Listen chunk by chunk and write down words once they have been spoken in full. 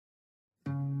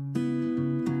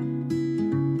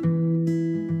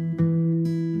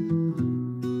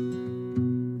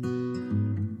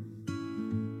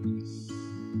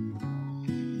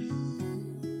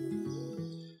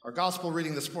gospel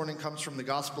reading this morning comes from the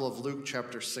Gospel of Luke,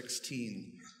 chapter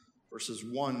 16, verses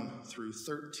 1 through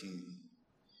 13.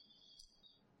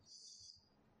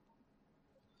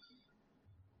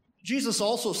 Jesus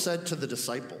also said to the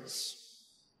disciples,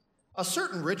 "A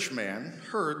certain rich man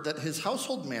heard that his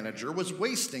household manager was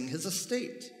wasting his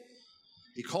estate.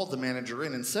 He called the manager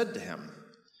in and said to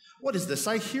him, 'What is this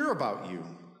I hear about you?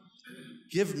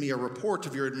 Give me a report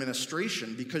of your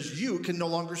administration, because you can no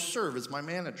longer serve as my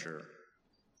manager.'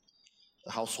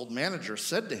 The household manager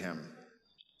said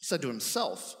to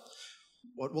himself,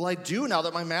 'What will I do now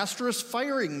that my master is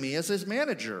firing me as his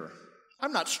manager?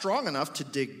 I'm not strong enough to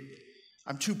dig.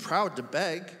 I'm too proud to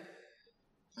beg.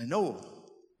 I know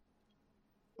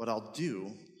what I'll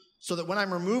do, so that when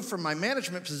I'm removed from my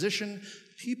management position,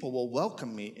 people will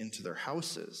welcome me into their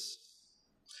houses.'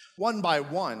 One by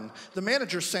one, the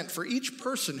manager sent for each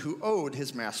person who owed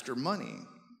his master money.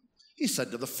 He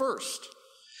said to the first,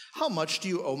 'How much do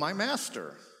you owe my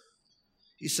master?'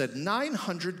 He said,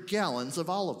 900 gallons of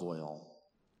olive oil.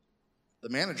 The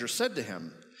manager said to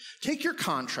him, 'Take your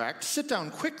contract, sit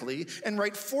down quickly, and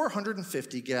write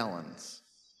 450 gallons.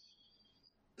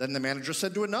 Then the manager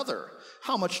said to another,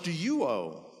 'How much do you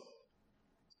owe?'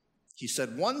 He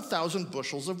said, 1,000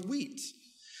 bushels of wheat.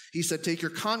 He said, 'Take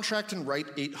your contract and write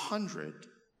 800.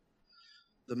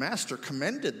 The master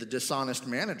commended the dishonest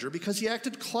manager because he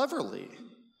acted cleverly.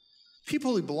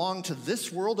 People who belong to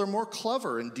this world are more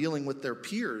clever in dealing with their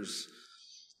peers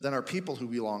than are people who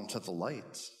belong to the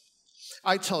light.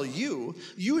 I tell you,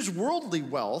 use worldly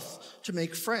wealth to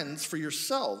make friends for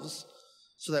yourselves,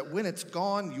 so that when it's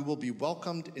gone, you will be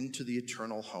welcomed into the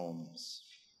eternal homes.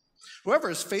 Whoever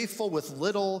is faithful with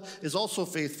little is also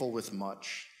faithful with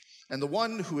much. And the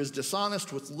one who is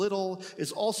dishonest with little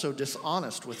is also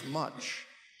dishonest with much.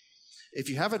 If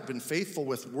you haven't been faithful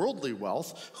with worldly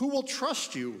wealth, who will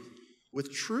trust you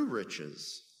with true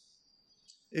riches?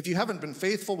 If you haven't been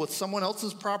faithful with someone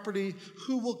else's property,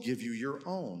 who will give you your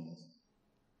own?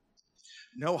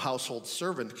 No household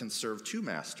servant can serve two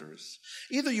masters.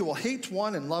 Either you will hate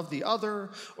one and love the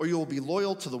other, or you will be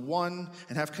loyal to the one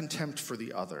and have contempt for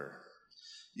the other.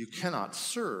 You cannot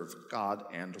serve God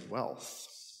and wealth."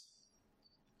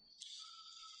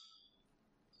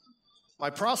 My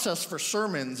process for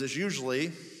sermons is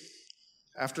usually,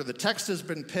 after the text has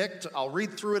been picked, I'll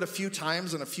read through it a few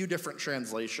times in a few different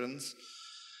translations.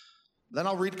 Then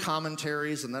I'll read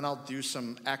commentaries, and then I'll do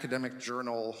some academic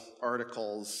journal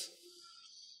articles.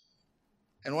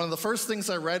 And one of the first things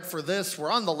I read for this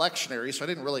were on the lectionary, so I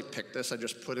didn't really pick this. I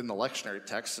just put in the lectionary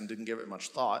text and didn't give it much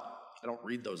thought. I don't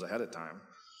read those ahead of time.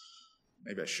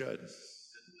 Maybe I should.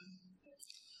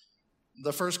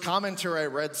 The first commentary I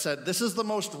read said, "This is the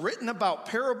most written about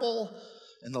parable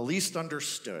and the least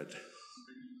understood."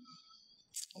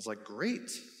 I was like,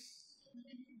 great.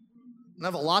 I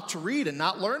have a lot to read and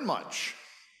not learn much.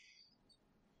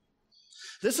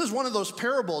 This is one of those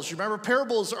parables. You remember,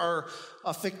 parables are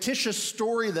a fictitious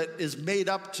story that is made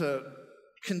up to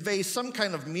convey some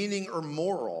kind of meaning or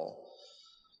moral.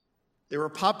 They were a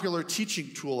popular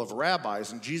teaching tool of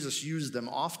rabbis, and Jesus used them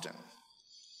often.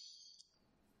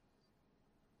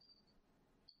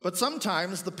 But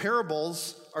sometimes the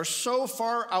parables are so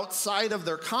far outside of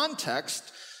their context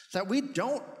that we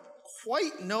don't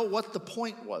quite know what the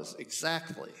point was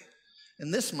exactly.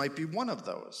 And this might be one of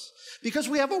those. Because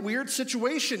we have a weird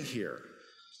situation here.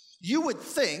 You would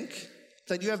think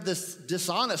that you have this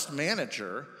dishonest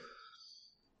manager,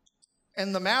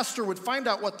 and the master would find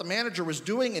out what the manager was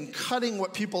doing and cutting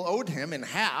what people owed him in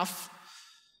half,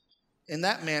 and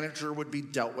that manager would be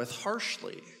dealt with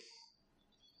harshly.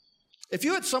 If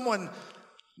you had someone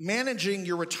managing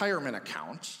your retirement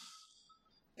account,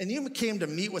 and you came to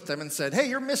meet with them and said, "Hey,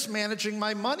 you're mismanaging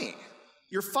my money.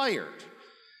 You're fired."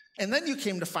 And then you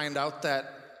came to find out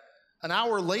that an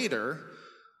hour later,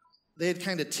 they had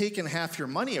kind of taken half your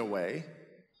money away,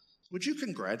 would you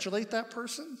congratulate that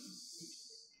person?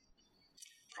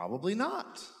 Probably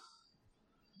not.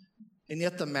 And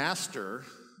yet the master,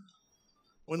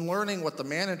 when learning what the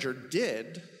manager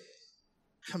did,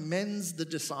 commends the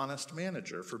dishonest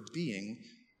manager for being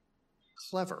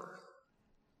clever,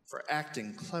 for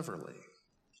acting cleverly.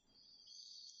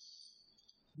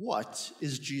 What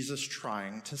is Jesus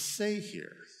trying to say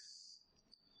here?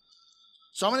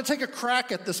 So I'm going to take a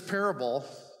crack at this parable,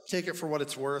 take it for what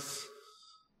it's worth.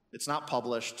 It's not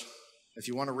published. If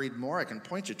you want to read more, I can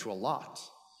point you to a lot.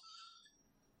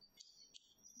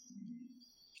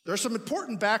 There are some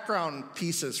important background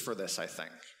pieces for this, I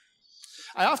think.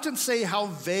 I often say how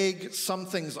vague some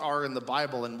things are in the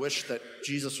Bible and wish that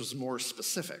Jesus was more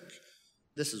specific.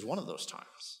 This is one of those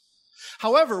times.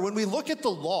 However, when we look at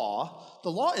the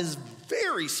law is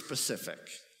very specific.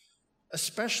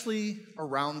 especially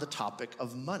around the topic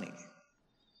of money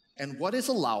and what is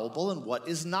allowable and what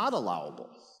is not allowable.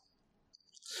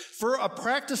 For a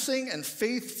practicing and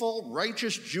faithful,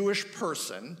 righteous Jewish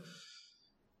person,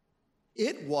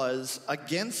 it was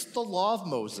against the law of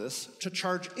Moses to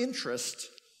charge interest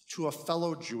to a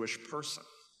fellow Jewish person.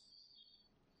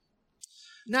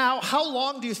 Now, how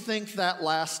long do you think that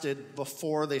lasted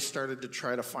before they started to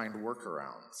try to find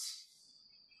workarounds?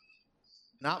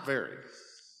 Not very.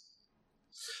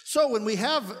 So when we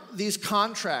have these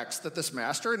contracts that this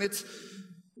master, and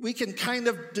we can kind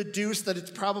of deduce that it's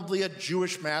probably a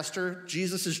Jewish master.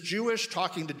 Jesus is Jewish,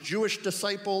 talking to Jewish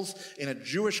disciples in a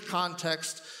Jewish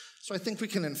context. So I think we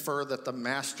can infer that the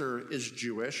master is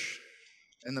Jewish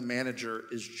and the manager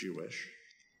is Jewish.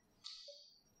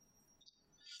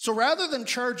 So rather than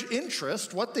charge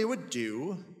interest, what they would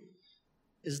do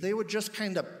is they would just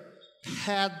kind of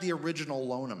pad the original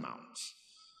loan amount,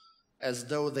 as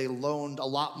though they loaned a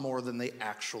lot more than they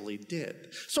actually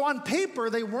did. So on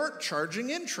paper, they weren't charging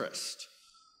interest,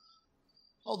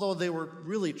 although they were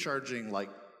really charging like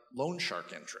loan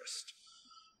shark interest,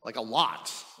 like a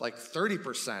lot, like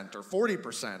 30% or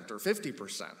 40% or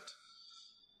 50%.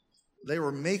 They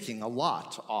were making a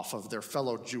lot off of their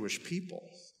fellow Jewish people.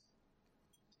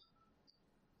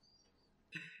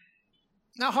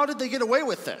 Now, how did they get away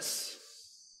with this?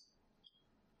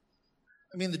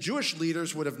 I mean, the Jewish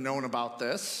leaders would have known about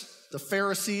this, the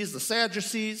Pharisees, the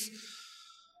Sadducees.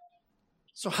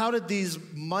 So how did these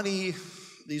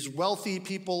wealthy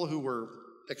people who were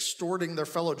extorting their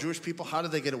fellow Jewish people, how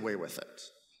did they get away with it?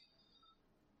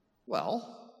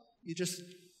 Well, you just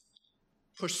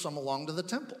push some along to the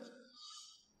temple.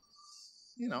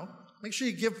 You know, make sure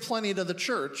you give plenty to the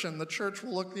church, and the church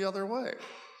will look the other way.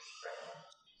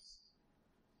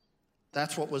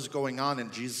 That's what was going on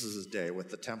in Jesus' day with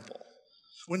the temple.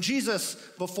 When Jesus,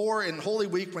 before in Holy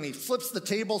Week, when he flips the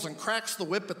tables and cracks the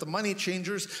whip at the money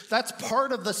changers, that's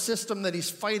part of the system that he's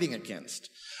fighting against.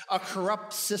 A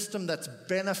corrupt system that's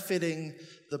benefiting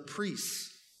the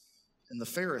priests and the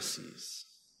Pharisees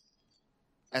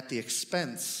at the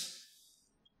expense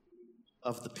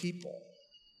of the people.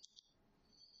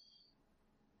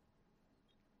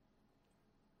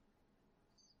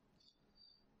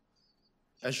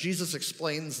 As Jesus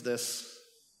explains this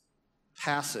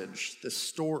passage, this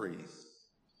story,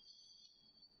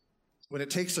 when it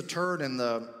takes a turn and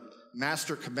the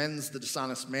master commends the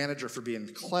dishonest manager for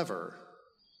being clever,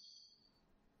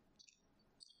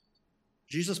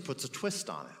 Jesus puts a twist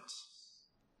on it.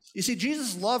 You see,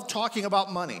 Jesus loved talking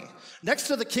about money. Next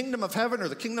to the kingdom of heaven or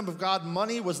the kingdom of God,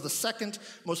 money was the second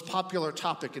most popular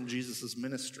topic in Jesus'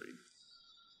 ministry.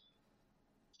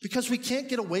 Because we can't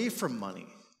get away from money.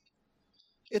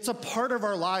 It's a part of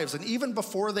our lives. And even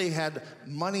before they had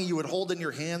money you would hold in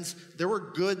your hands, there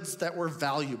were goods that were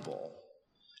valuable.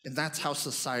 And that's how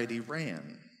society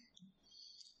ran.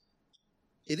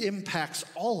 It impacts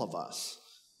all of us.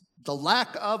 The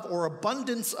lack of or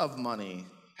abundance of money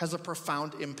has a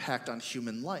profound impact on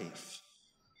human life.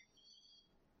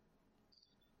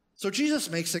 So Jesus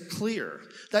makes it clear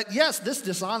that yes, this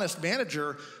dishonest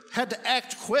manager had to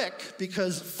act quick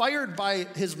because fired by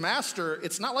his master,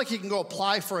 it's not like he can go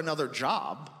apply for another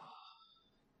job.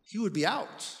 He would be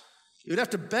out. He would have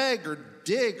to beg or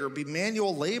dig or be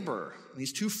manual labor, and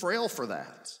he's too frail for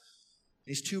that.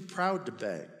 He's too proud to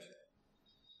beg.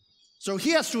 So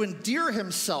he has to endear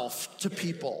himself to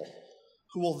people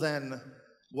who will then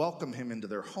welcome him into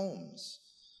their homes.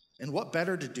 And what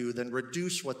better to do than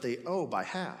reduce what they owe by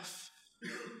half?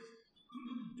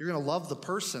 You're going to love the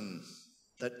person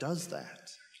that does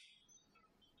that.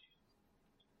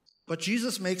 But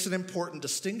Jesus makes an important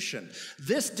distinction.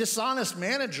 This dishonest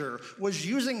manager was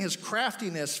using his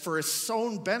craftiness for his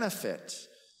own benefit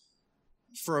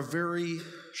for a very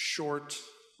short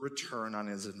return on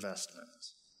his investment.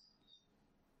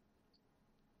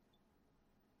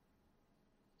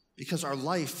 Because our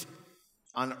life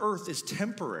on earth is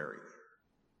temporary.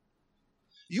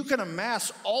 You can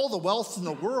amass all the wealth in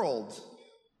the world,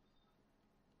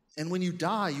 and when you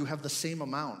die, you have the same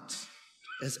amount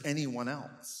as anyone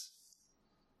else.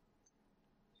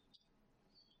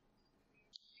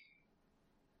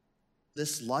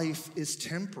 This life is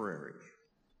temporary.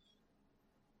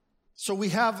 So we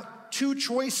have two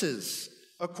choices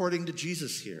according to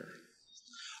Jesus here.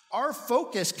 Our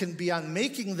focus can be on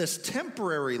making this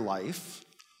temporary life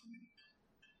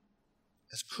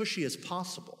as cushy as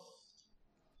possible.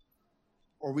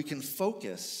 Or we can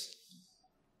focus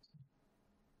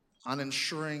on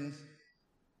ensuring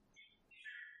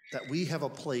that we have a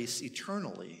place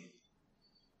eternally,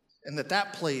 and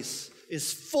that place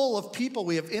is full of people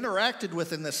we have interacted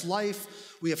with in this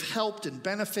life, we have helped and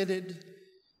benefited,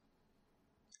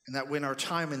 and that when our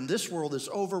time in this world is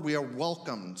over, we are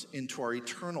welcomed into our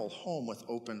eternal home with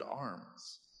opened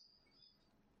arms.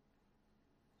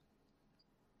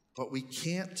 But we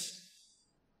can't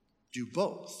do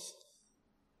both.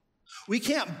 We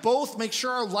can't both make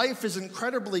sure our life is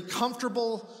incredibly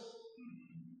comfortable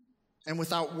and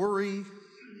without worry,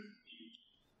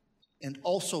 and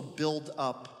also build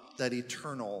up that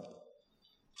eternal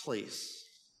place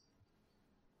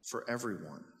for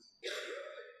everyone.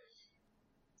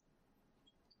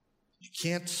 You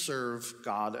can't serve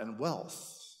God and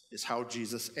wealth, is how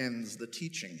Jesus ends the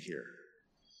teaching here.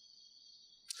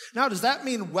 Now, does that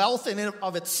mean wealth in and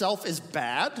of itself is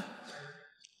bad?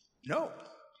 No.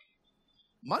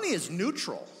 Money is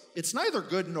neutral. It's neither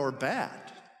good nor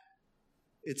bad.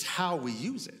 It's how we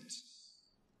use it.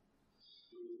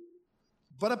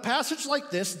 But a passage like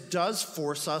this does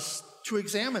force us to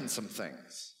examine some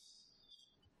things.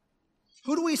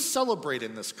 Who do we celebrate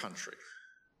in this country?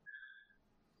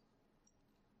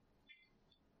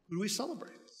 Who do we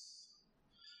celebrate?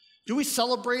 Do we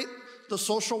celebrate the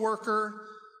social worker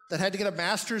that had to get a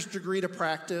master's degree to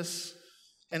practice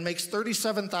and makes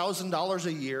 $37,000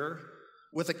 a year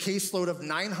with a caseload of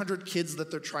 900 kids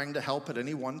that they're trying to help at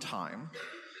any one time,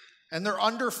 and they're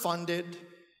underfunded,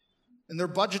 and their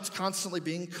budget's constantly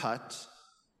being cut?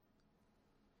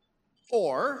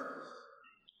 Or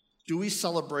do we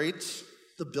celebrate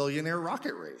the billionaire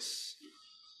rocket race?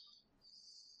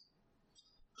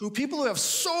 People who have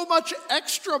so much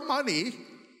extra money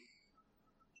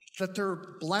that they're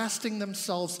blasting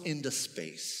themselves into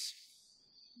space.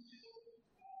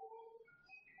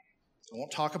 I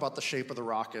won't talk about the shape of the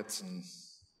rockets and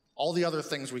all the other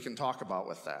things we can talk about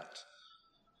with that.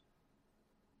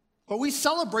 But we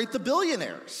celebrate the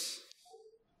billionaires,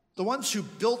 the ones who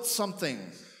built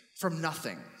something from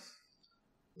nothing,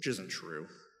 which isn't true.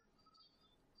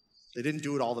 They didn't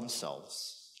do it all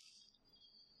themselves.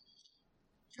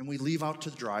 And we leave out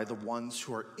to dry the ones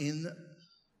who are in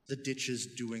the ditches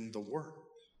doing the work.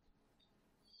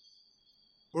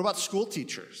 What about school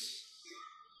teachers?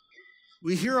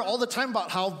 We hear all the time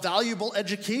about how valuable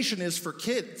education is for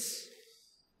kids.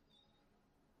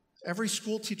 Every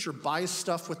school teacher buys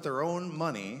stuff with their own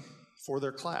money for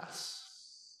their class.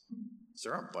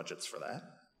 There aren't budgets for that.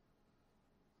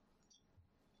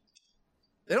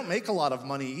 They don't make a lot of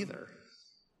money either.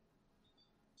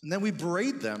 And then we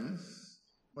berate them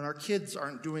when our kids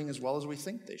aren't doing as well as we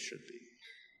think they should be.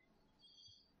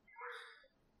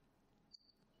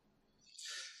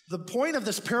 The point of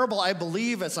this parable, I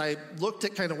believe, as I looked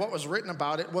at kind of what was written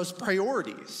about it, was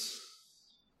priorities.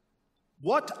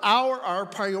 What are our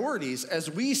priorities as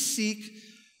we seek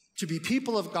to be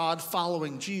people of God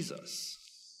following Jesus?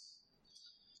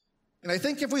 And I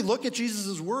think if we look at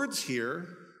Jesus' words here,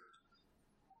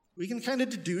 we can kind of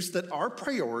deduce that our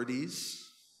priorities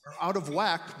are out of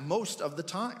whack most of the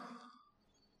time.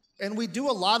 And we do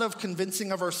a lot of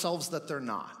convincing of ourselves that they're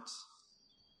not.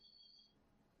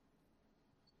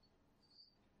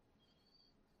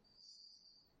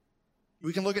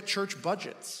 We can look at church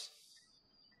budgets.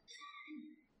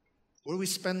 What do we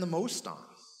spend the most on?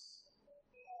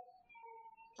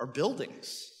 Our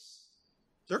buildings.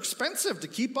 They're expensive to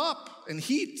keep up and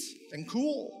heat and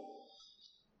cool.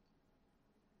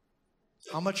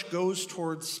 How much goes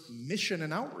towards mission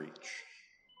and outreach?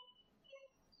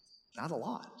 Not a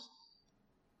lot.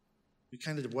 We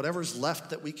kind of, whatever's left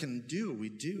that we can do, we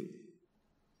do.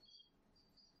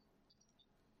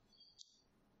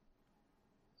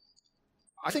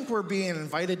 I think we're being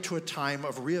invited to a time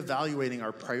of reevaluating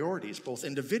our priorities, both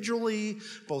individually,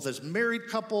 both as married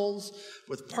couples,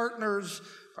 with partners,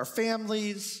 our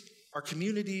families, our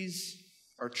communities,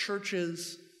 our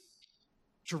churches,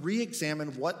 to re-examine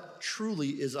what truly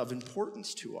is of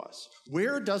importance to us.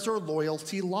 Where does our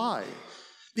loyalty lie?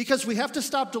 Because we have to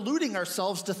stop deluding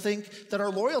ourselves to think that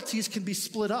our loyalties can be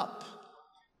split up.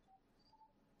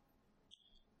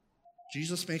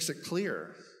 Jesus makes it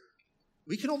clear.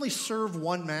 We can only serve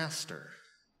one master,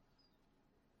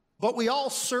 but we all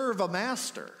serve a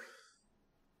master.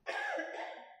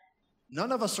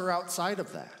 None of us are outside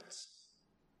of that.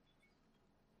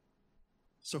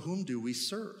 So whom do we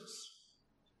serve?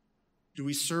 Do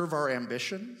we serve our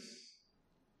ambition?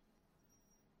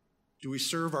 Do we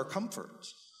serve our comfort?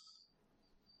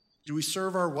 Do we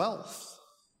serve our wealth?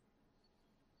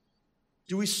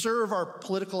 Do we serve our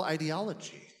political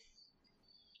ideology?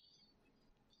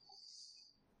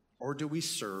 Or do we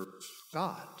serve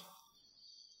God?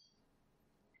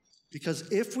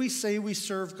 Because if we say we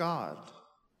serve God,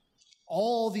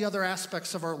 all the other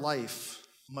aspects of our life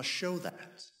must show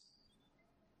that.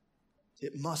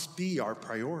 It must be our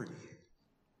priority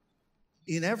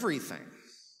in everything.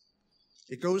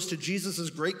 It goes to Jesus'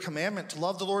 great commandment to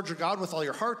love the Lord your God with all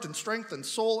your heart and strength and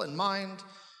soul and mind,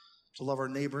 to love our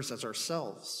neighbors as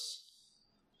ourselves.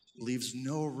 It leaves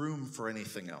no room for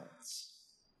anything else.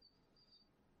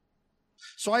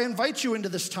 So I invite you into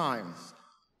this time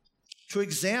to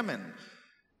examine,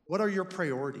 what are your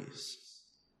priorities?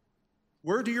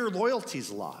 Where do your loyalties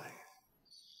lie?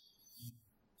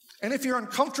 And if you're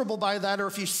uncomfortable by that, or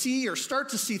if you see or start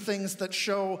to see things that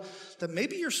show that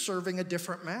maybe you're serving a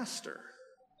different master,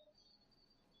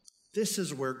 this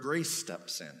is where grace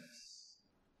steps in.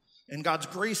 And God's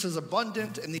grace is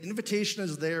abundant, and the invitation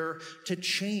is there to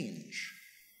change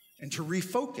and to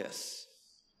refocus,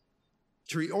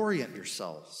 to reorient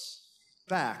yourselves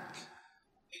back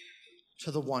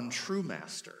to the one true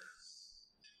master.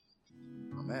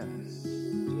 Amen.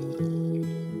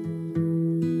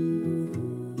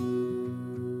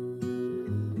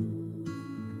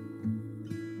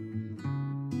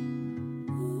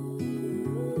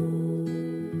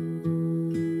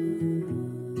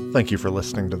 Thank you for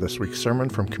listening to this week's sermon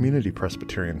from Community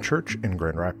Presbyterian Church in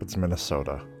Grand Rapids,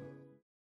 Minnesota.